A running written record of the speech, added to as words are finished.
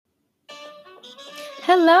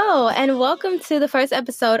Hello, and welcome to the first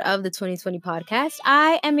episode of the 2020 podcast.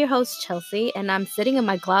 I am your host, Chelsea, and I'm sitting in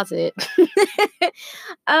my closet.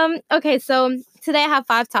 Okay, so today I have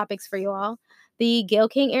 5 topics for you all. The Gayle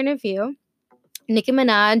King interview, Nicki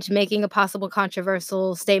Minaj making a possible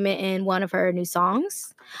controversial statement in one of her new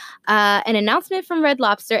songs, an announcement from Red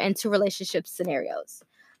Lobster, and 2 relationship scenarios.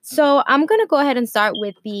 So I'm going to go ahead and start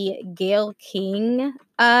with the Gayle King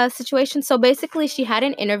situation. So basically, she had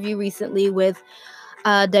an interview recently with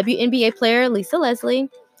WNBA player Lisa Leslie,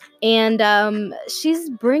 and she's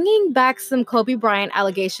bringing back some Kobe Bryant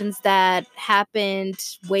allegations that happened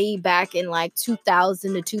way back in like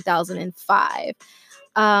 2000 to 2005.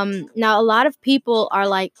 Now, a lot of people are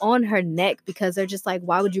like on her neck because they're just like,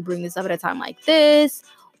 why would you bring this up at a time like this?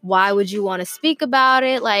 Why would you want to speak about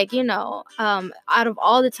it? Like, out of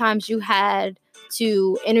all the times you had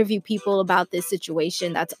to interview people about this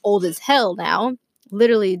situation that's old as hell now,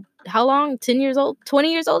 literally, how long? 10 years old?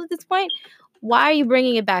 20 years old at this point? Why are you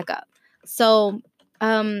bringing it back up? So,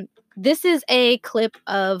 this is a clip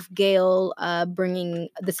of Gayle bringing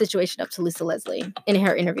the situation up to Lisa Leslie in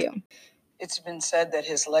her interview. It's been said that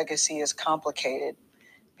his legacy is complicated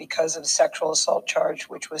because of the sexual assault charge,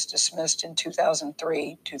 which was dismissed in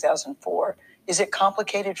 2003, 2004. Is it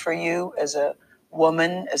complicated for you as a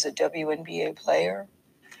woman, as a WNBA player?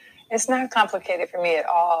 It's not complicated for me at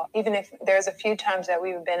all. Even if there's a few times that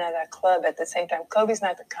we've been at a club at the same time, Kobe's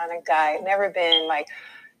not the kind of guy, never been like,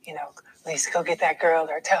 Lisa, go get that girl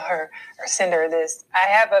or tell her or send her this. I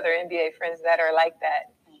have other NBA friends that are like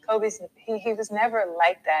that. Kobe's, he was never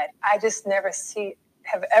like that. I just never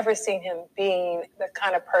have ever seen him being the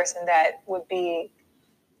kind of person that would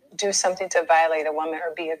do something to violate a woman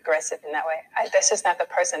or be aggressive in that way. That's just not the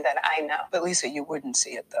person that I know. But Lisa, you wouldn't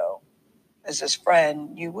see it though. As his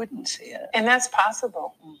friend, you wouldn't see it. And that's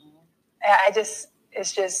possible. Mm-hmm. I just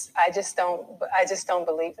don't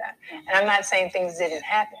believe that. Mm-hmm. And I'm not saying things didn't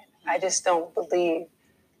happen. I just don't believe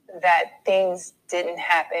that things didn't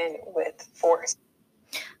happen with force.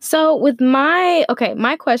 So with my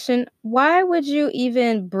question, why would you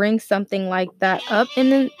even bring something like that up?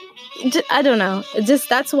 And then, I don't know.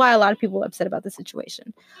 That's why a lot of people are upset about the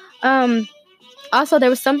situation. Also, there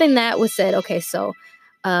was something that was said. Okay, so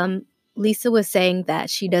Lisa was saying that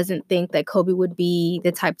she doesn't think that Kobe would be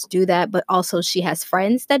the type to do that, but also she has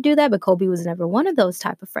friends that do that, but Kobe was never one of those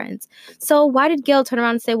type of friends. So why did Gayle turn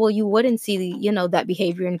around and say, well, you wouldn't see that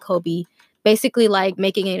behavior in Kobe? Basically, like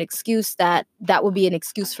making an excuse that would be an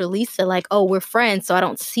excuse for Lisa, like, oh, we're friends, so I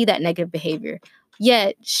don't see that negative behavior.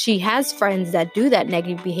 Yet she has friends that do that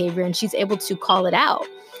negative behavior, and she's able to call it out.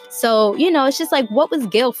 So, it's just like, what was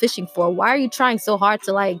Gayle fishing for? Why are you trying so hard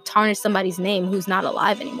to like tarnish somebody's name who's not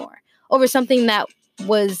alive anymore over something that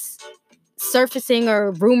was surfacing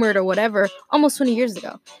or rumored or whatever almost 20 years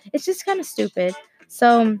ago? It's just kind of stupid.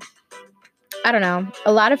 So I don't know.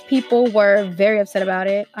 A lot of people were very upset about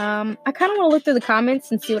it. I kind of want to look through the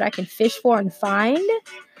comments and see what I can fish for and find.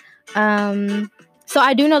 So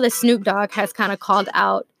I do know that Snoop Dogg has kind of called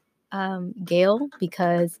out Gayle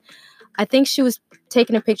because I think she was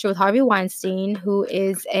taking a picture with Harvey Weinstein, who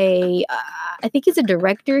is I think he's a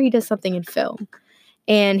director. He does something in film.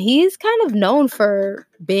 And he's kind of known for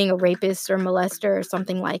being a rapist or molester or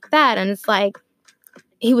something like that. And it's like,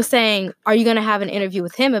 he was saying, are you going to have an interview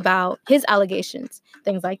with him about his allegations?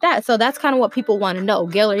 Things like that. So that's kind of what people want to know.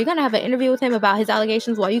 Gayle, are you going to have an interview with him about his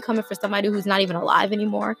allegations while you coming for somebody who's not even alive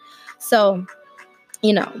anymore? So,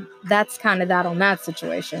 that's kind of that on that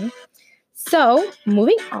situation. So,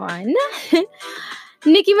 moving on.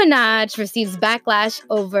 Nicki Minaj receives backlash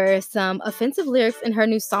over some offensive lyrics in her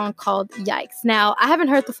new song called Yikes. Now, I haven't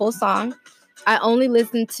heard the full song. I only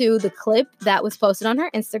listened to the clip that was posted on her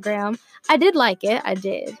Instagram. I did like it. I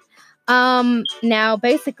did. Now,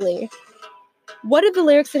 basically, what are the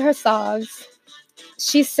lyrics in her songs?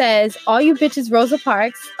 She says, all you bitches Rosa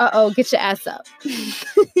Parks, get your ass up.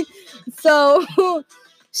 So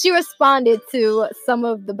she responded to some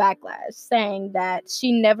of the backlash, saying that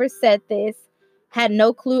she never said this, had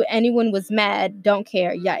no clue anyone was mad, don't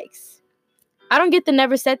care, yikes. I don't get the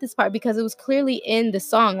never said this part because it was clearly in the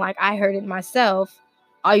song. Like, I heard it myself.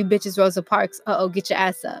 All you bitches Rosa Parks, get your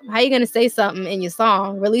ass up. How you going to say something in your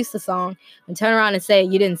song, release the song, and turn around and say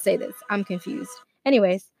you didn't say this? I'm confused.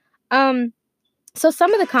 Anyways, so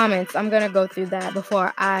some of the comments, I'm going to go through that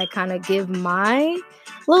before I kind of give my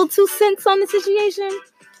little 2 cents on the situation.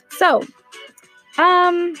 So,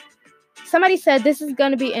 somebody said this is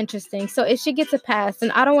going to be interesting. So if she gets a pass,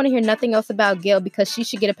 and I don't want to hear nothing else about Gayle because she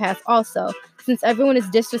should get a pass also, since everyone is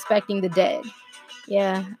disrespecting the dead.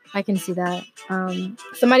 Yeah, I can see that.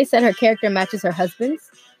 Somebody said her character matches her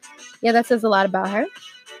husband's. Yeah, that says a lot about her.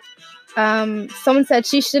 Someone said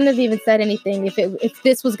she shouldn't have even said anything if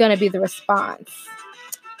this was going to be the response.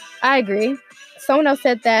 I agree. Someone else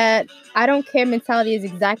said that I don't care mentality is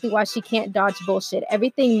exactly why she can't dodge bullshit.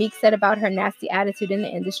 Everything Meek said about her nasty attitude in the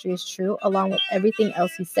industry is true, along with everything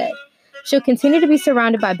else he said. She'll continue to be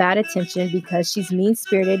surrounded by bad attention because she's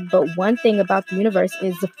mean-spirited, but one thing about the universe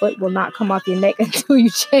is the foot will not come off your neck until you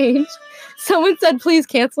change. Someone said, please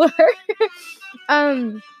cancel her.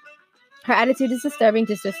 Her attitude is disturbing,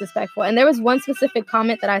 just disrespectful. And there was one specific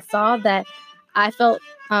comment that I saw that I felt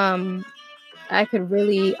I could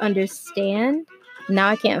really understand. Now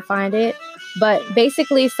I can't find it. But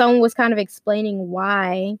basically, someone was kind of explaining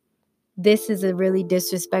why this is a really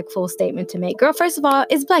disrespectful statement to make. Girl, first of all,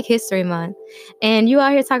 it's Black History Month. And you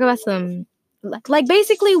out here talking about some... Like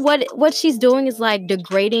basically what she's doing is like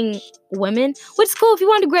degrading women, which is cool. If you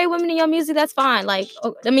want to degrade women in your music, that's fine. Like,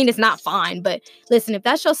 I mean, it's not fine, but listen, if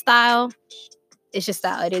that's your style, it's your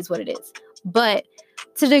style. It is what it is. But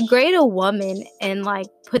to degrade a woman and like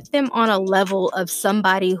put them on a level of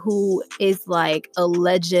somebody who is like a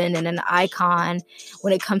legend and an icon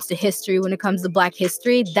when it comes to history, when it comes to Black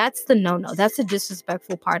history, that's the no-no. That's the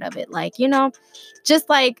disrespectful part of it. Like, you know, just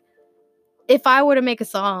like if I were to make a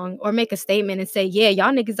song or make a statement and say, yeah,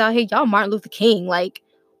 y'all niggas out here, y'all Martin Luther King, like,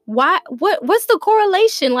 what's the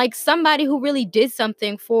correlation? Like somebody who really did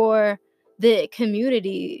something for the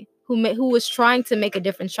community, who was trying to make a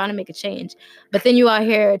difference, trying to make a change. But then you out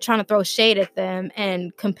here trying to throw shade at them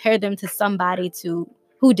and compare them to somebody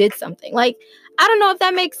who did something. Like, I don't know if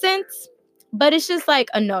that makes sense, but it's just like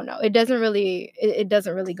a no-no. It doesn't really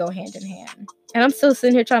go hand in hand. And I'm still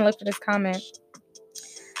sitting here trying to look for this comment.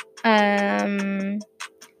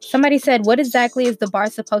 Somebody said, what exactly is the bar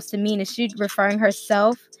supposed to mean? Is she referring to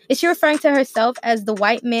herself as the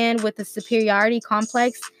white man with the superiority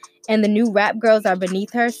complex and the new rap girls are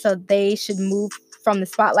beneath her, so they should move from the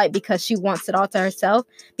spotlight because she wants it all to herself?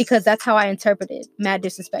 Because that's how I interpret it. Mad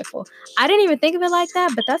disrespectful. I didn't even think of it like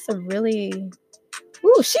that, but that's a really...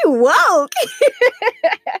 Ooh, she woke!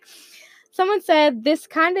 Someone said, this is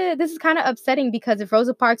kind of upsetting because if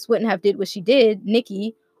Rosa Parks wouldn't have did what she did,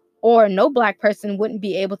 Nicki or no Black person wouldn't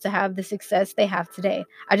be able to have the success they have today.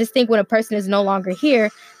 I just think when a person is no longer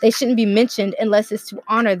here, they shouldn't be mentioned unless it's to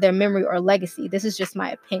honor their memory or legacy. This is just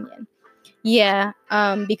my opinion. Yeah,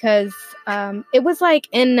 because it was like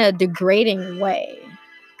in a degrading way.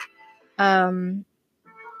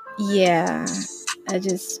 Yeah.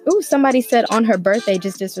 Somebody said on her birthday,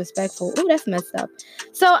 just disrespectful. Ooh, that's messed up.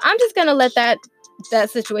 So I'm just gonna let that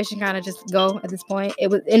situation kind of just go at this point.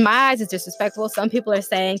 It was, in my eyes, it's disrespectful. Some people are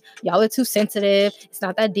saying y'all are too sensitive. It's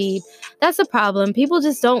not that deep. That's the problem.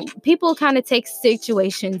 People kind of take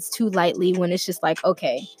situations too lightly when it's just like,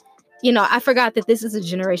 okay, you know, I forgot that this is a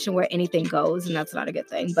generation where anything goes, and that's not a good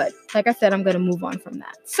thing. But like I said, I'm gonna move on from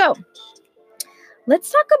that. So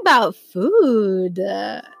let's talk about food.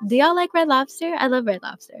 Do y'all like Red Lobster? I love Red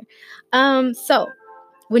Lobster. So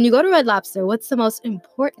when you go to Red Lobster, what's the most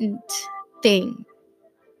important thing?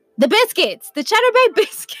 The biscuits, the Cheddar Bay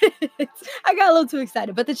biscuits. I got a little too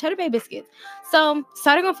excited, but the Cheddar Bay biscuits. So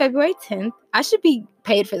starting on February 10th, I should be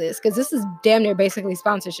paid for this because this is damn near basically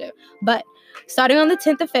sponsorship. But starting on the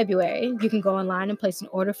 10th of February, you can go online and place an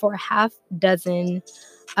order for a half dozen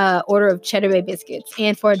order of Cheddar Bay biscuits.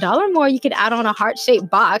 And for $1 more, you can add on a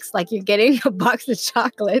heart-shaped box, like you're getting a box of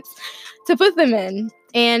chocolates to put them in.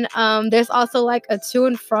 And there's also like a to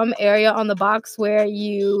and from area on the box where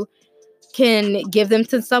you can give them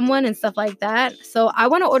to someone and stuff like that. So I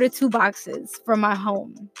want to order 2 boxes for my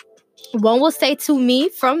home. One will say to me,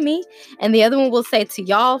 from me, and the other one will say to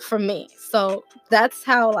y'all, from me. So that's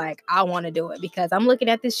how like I want to do it, because I'm looking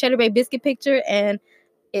at this Cheddar Bay biscuit picture and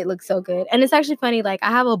it looks so good. And it's actually funny, like I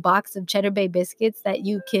have a box of Cheddar Bay biscuits that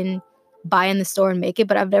you can buy in the store and make it,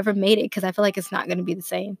 but I've never made it because I feel like it's not going to be the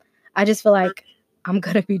same. I just feel like I'm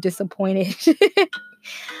going to be disappointed.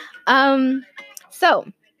 So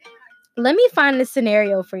let me find the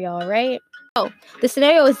scenario for y'all, right? Oh, the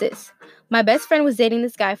scenario is this. My best friend was dating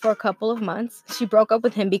this guy for a couple of months. She broke up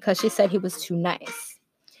with him because she said he was too nice.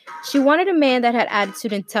 She wanted a man that had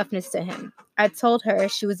attitude and toughness to him. I told her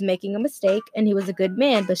she was making a mistake and he was a good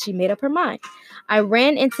man, but she made up her mind. I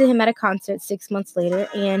ran into him at a concert 6 months later,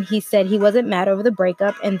 and he said he wasn't mad over the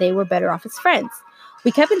breakup and they were better off as friends.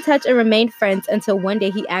 We kept in touch and remained friends until one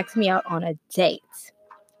day he asked me out on a date.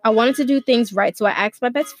 I wanted to do things right, so I asked my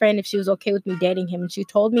best friend if she was okay with me dating him, and she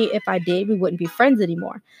told me if I did, we wouldn't be friends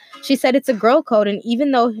anymore. She said it's a girl code, and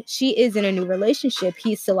even though she is in a new relationship,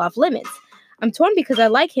 he's still off limits. I'm torn because I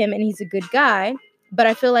like him and he's a good guy, but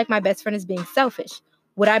I feel like my best friend is being selfish.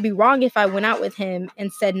 Would I be wrong if I went out with him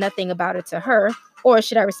and said nothing about it to her, or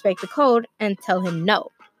should I respect the code and tell him no?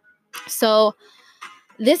 So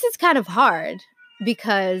this is kind of hard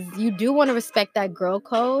because you do want to respect that girl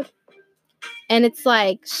code. And it's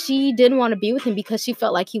like she didn't want to be with him because she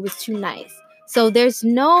felt like he was too nice. So there's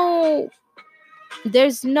no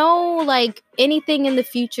like anything in the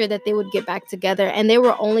future that they would get back together. And they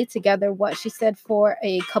were only together, what she said, for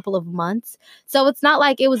a couple of months. So it's not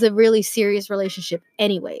like it was a really serious relationship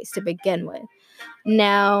anyways to begin with.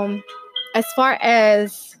 Now, as far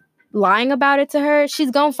as lying about it to her,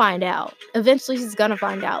 she's gonna find out. Eventually she's gonna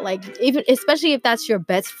find out. Like, even especially if that's your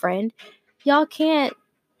best friend, y'all can't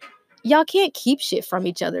keep shit from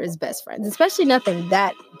each other as best friends, especially nothing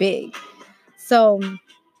that big. So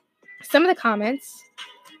some of the comments,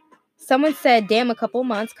 someone said, damn, a couple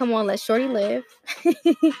months, come on, let shorty live.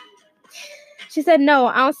 She said, no,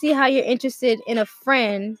 I don't see how you're interested in a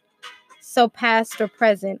friend so past or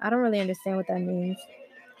present. I don't really understand what that means.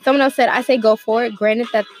 Someone else said, I say go for it. Granted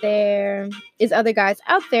that there is other guys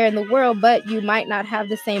out there in the world, but you might not have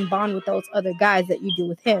the same bond with those other guys that you do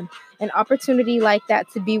with him. An opportunity like that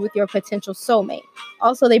to be with your potential soulmate.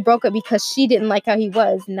 Also, they broke up because she didn't like how he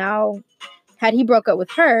was. Now, had he broke up with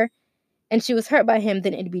her and she was hurt by him,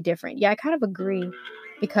 then it'd be different. Yeah, I kind of agree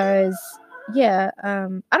because, yeah,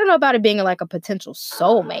 I don't know about it being like a potential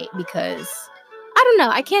soulmate because, I don't know.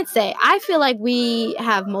 I can't say. I feel like we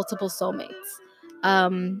have multiple soulmates.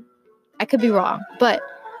 I could be wrong, but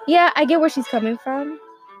yeah, I get where she's coming from.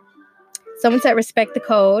 Someone said, respect the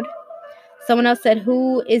code. Someone else said,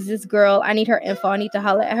 who is this girl? I need her info. I need to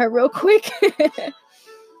holler at her real quick.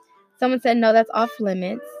 Someone said, no, that's off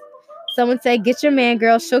limits. Someone said, get your man,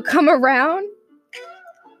 girl. She'll come around.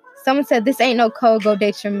 Someone said, this ain't no code. Go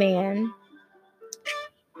date your man.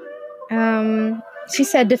 She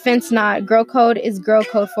said, defense not. Girl code is girl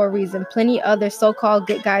code for a reason. Plenty other so-called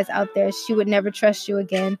good guys out there. She would never trust you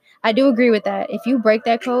again. I do agree with that. If you break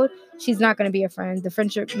that code, she's not going to be a friend. The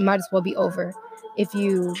friendship might as well be over if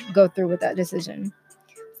you go through with that decision.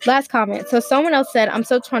 Last comment. So someone else said, I'm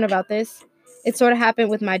so torn about this. It sort of happened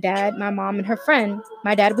with my dad, my mom, and her friend.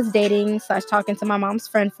 My dad was dating / talking to my mom's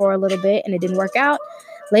friend for a little bit, and it didn't work out.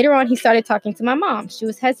 Later on, he started talking to my mom. She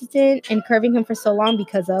was hesitant and curving him for so long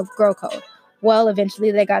because of girl code. Well,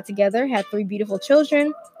 eventually they got together, had 3 beautiful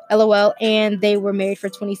children, LOL, and they were married for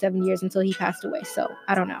 27 years until he passed away. So,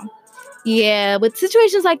 I don't know. Yeah, with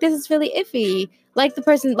situations like this, it's really iffy. Like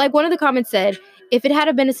one of the comments said, if it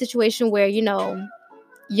had been a situation where,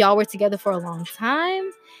 y'all were together for a long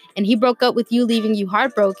time and he broke up with you, leaving you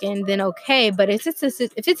heartbroken, then okay. But if it's a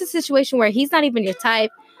situation where he's not even your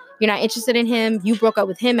type, you're not interested in him, you broke up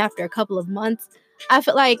with him after a couple of months, I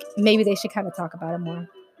feel like maybe they should kind of talk about it more.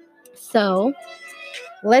 So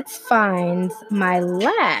let's find my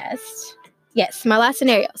last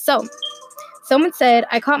scenario. So someone said,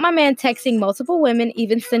 I caught my man texting multiple women,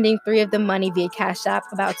 even sending 3 of them money via Cash App,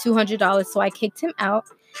 about $200. So I kicked him out,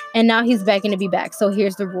 and now he's begging to be back. So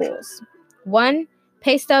here's the rules. 1,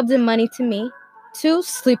 pay stubs and money to me. 2,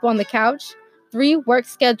 sleep on the couch. 3, work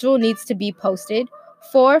schedule needs to be posted.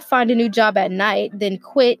 4, find a new job at night, then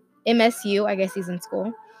quit MSU. I guess he's in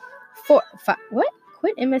school. 5, what?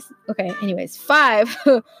 Quit MS. Okay, anyways. 5,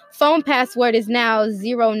 phone password is now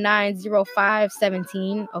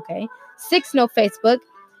 090517. Okay. 6, no Facebook.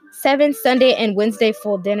 7, Sunday and Wednesday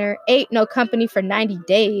full dinner. 8, no company for 90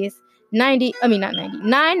 days. 9,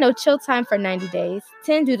 no chill time for 90 days.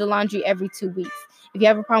 10, do the laundry every 2 weeks. If you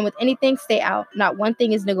have a problem with anything, stay out. Not one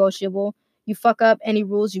thing is negotiable. You fuck up any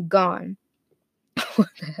rules, you gone. What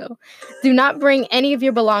the hell? Do not bring any of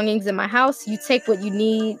your belongings in my house. You take what you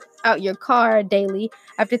need out your car daily.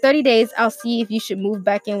 After 30 days, I'll see if you should move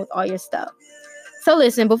back in with all your stuff. So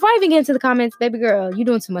listen, before I even get into the comments, baby girl, you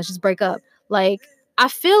doing too much. Just break up. Like, I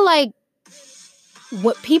feel like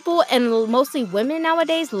what people, and mostly women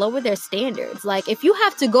nowadays, lower their standards. Like, if you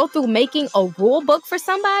have to go through making a rule book for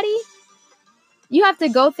somebody, you have to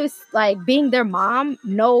go through, like, being their mom.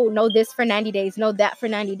 No this for 90 days. No that for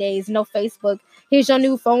 90 days. No Facebook. Here's your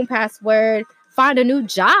new phone password. Find a new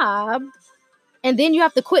job. And then you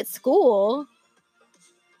have to quit school.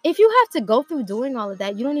 If you have to go through doing all of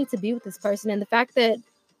that, you don't need to be with this person. And the fact that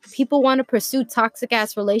people want to pursue toxic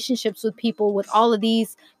ass relationships with people with all of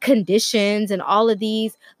these conditions and all of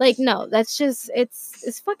these, like, no, that's just,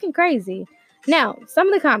 it's fucking crazy. Now, some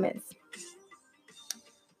of the comments.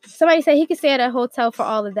 Somebody said he could stay at a hotel for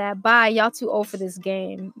all of that. Bye, y'all too old for this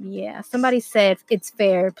game. Yeah, somebody said it's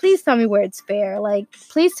fair. Please tell me where it's fair. Like,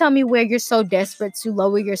 please tell me where you're so desperate to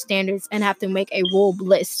lower your standards and have to make a rule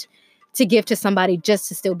list to give to somebody just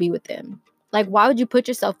to still be with them. Like, why would you put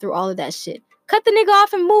yourself through all of that shit? Cut the nigga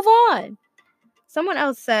off and move on. Someone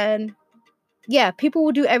else said, yeah, people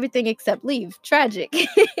will do everything except leave. Tragic.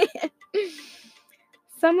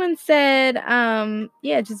 Someone said,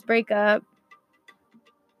 yeah, just break up.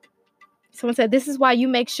 Someone said, this is why you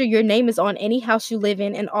make sure your name is on any house you live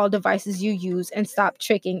in and all devices you use, and stop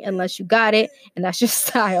tricking unless you got it and that's your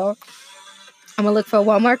style. I'm gonna look for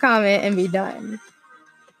one more comment and be done.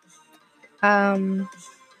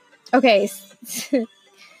 Okay.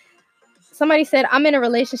 Somebody said, I'm in a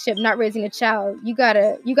relationship, not raising a child. You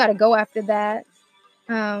gotta go after that.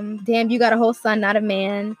 Damn, you got a whole son, not a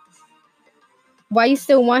man. Why you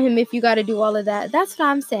still want him if you gotta do all of that? That's what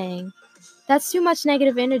I'm saying. That's too much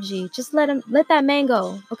negative energy. Just let that man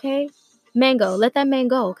go, okay? Let that man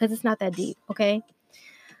go, because it's not that deep, okay?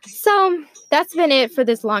 So that's been it for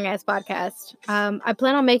this long ass podcast. I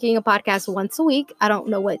plan on making a podcast once a week. I don't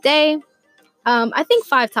know what day. I think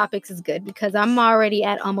 5 topics is good because I'm already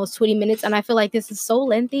at almost 20 minutes and I feel like this is so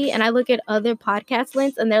lengthy. And I look at other podcast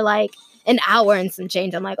lengths and they're like an hour and some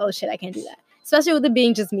change. I'm like, oh shit, I can't do that. Especially with it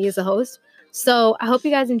being just me as a host. So I hope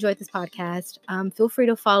you guys enjoyed this podcast. Feel free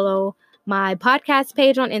to follow my podcast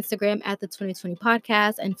page on Instagram at the 2020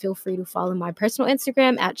 podcast, and feel free to follow my personal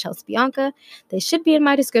Instagram at Chelsea Bianca. They should be in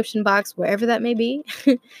my description box, wherever that may be.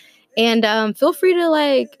 And feel free to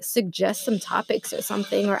like suggest some topics or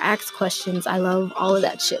something, or ask questions. I love all of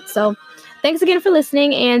that shit. So thanks again for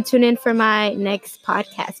listening, and tune in for my next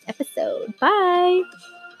podcast episode. Bye.